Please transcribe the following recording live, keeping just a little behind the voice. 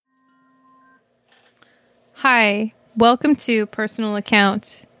Hi, welcome to Personal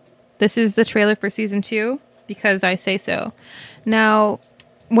Account. This is the trailer for season 2 because I say so. Now,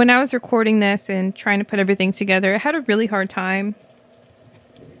 when I was recording this and trying to put everything together, I had a really hard time.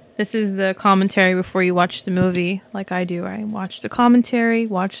 This is the commentary before you watch the movie, like I do. I watch the commentary,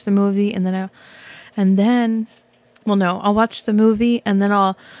 watch the movie, and then I'll watch the movie and then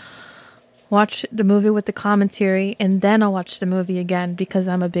I'll watch the movie with the commentary and then I'll watch the movie again because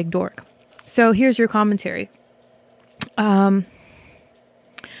I'm a big dork. So here's your commentary. I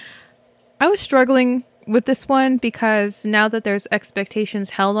was struggling with this one because now that there's expectations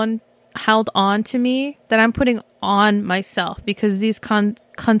held on to me that I'm putting on myself, because these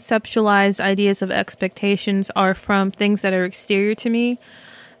conceptualized ideas of expectations are from things that are exterior to me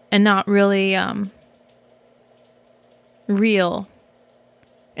and not really real,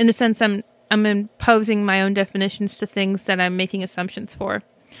 in the sense I'm imposing my own definitions to things that I'm making assumptions for.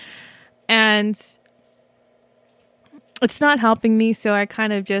 And it's not helping me, so I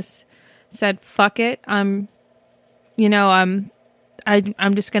kind of just said, fuck it. I'm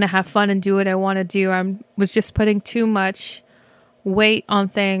just going to have fun and do what I want to do. I was just putting too much weight on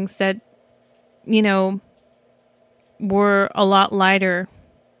things that, were a lot lighter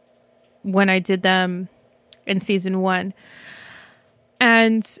when I did them in season 1.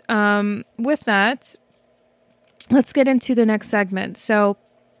 And with that, let's get into the next segment. So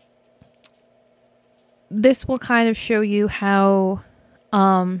this will kind of show you how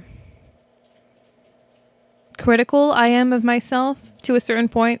critical I am of myself to a certain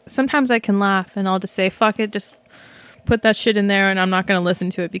point. Sometimes I can laugh and I'll just say, fuck it, just put that shit in there and I'm not going to listen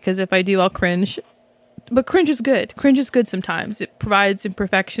to it, because if I do, I'll cringe. But cringe is good. Cringe is good sometimes. It provides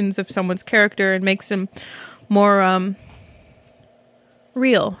imperfections of someone's character and makes them more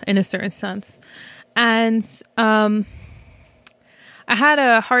real in a certain sense. And I had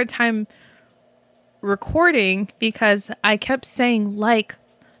a hard time recording because I kept saying like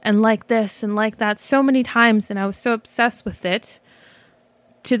and like this and like that so many times, and I was so obsessed with it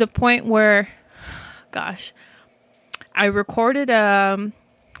to the point where, gosh, I recorded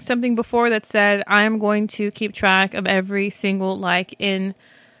something before that said I'm going to keep track of every single like in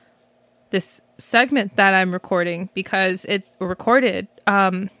this segment that I'm recording, because it recorded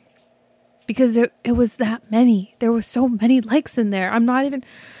because it was that many. There were so many likes in there. I'm not even...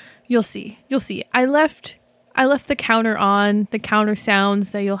 You'll see. I left the counter on, the counter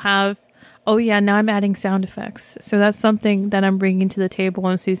sounds that you'll have. Oh yeah, now I'm adding sound effects. So that's something that I'm bringing to the table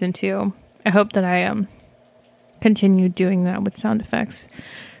in season 2. I hope that I continue doing that with sound effects,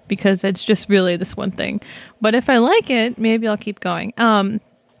 because it's just really this one thing. But if I like it, maybe I'll keep going.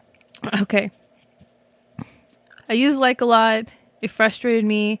 Okay. I use like a lot. It frustrated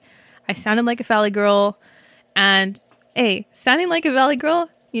me. I sounded like a valley girl. And hey, sounding like a valley girl,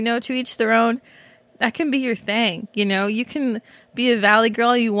 to each their own. That can be your thing. You can be a valley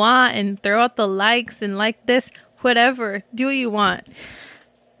girl you want and throw out the likes and like this, whatever. Do what you want.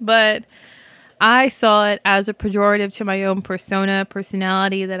 But I saw it as a pejorative to my own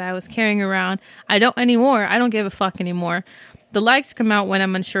personality that I was carrying around. I don't anymore. I don't give a fuck anymore. The likes come out when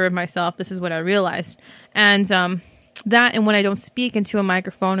I'm unsure of myself. This is what I realized. And that, and when I don't speak into a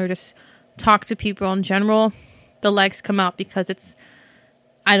microphone or just talk to people in general, the likes come out, because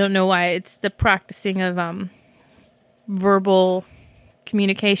I don't know why. It's the practicing of verbal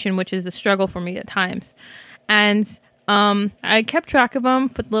communication, which is a struggle for me at times. And I kept track of them,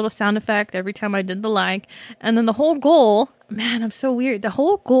 put a little sound effect every time I did the like. And then the whole goal, man, I'm so weird. The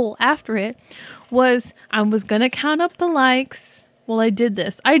whole goal after it was I was going to count up the likes. Well, I did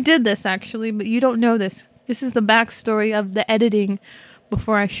this actually, but you don't know this. This is the backstory of the editing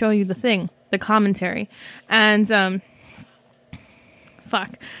before I show you the commentary. And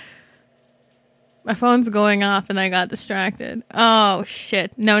fuck. My phone's going off and I got distracted. Oh,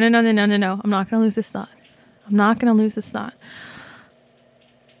 shit. No. I'm not going to lose this thought.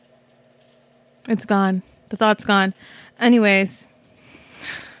 It's gone. The thought's gone. Anyways,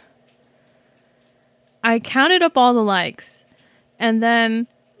 I counted up all the likes. And then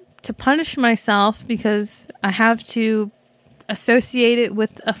to punish myself, because I have to associate it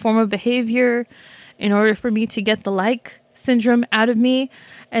with a form of behavior in order for me to get the like syndrome out of me.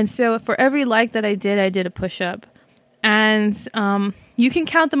 And so for every like that I did a push-up. And you can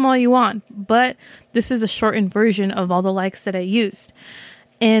count them all you want, but this is a shortened version of all the likes that I used.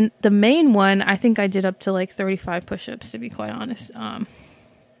 And the main one, I think I did up to like 35 push-ups, to be quite honest.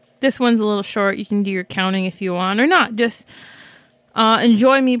 This one's a little short. You can do your counting if you want or not. Just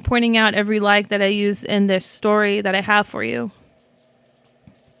enjoy me pointing out every like that I use in this story that I have for you.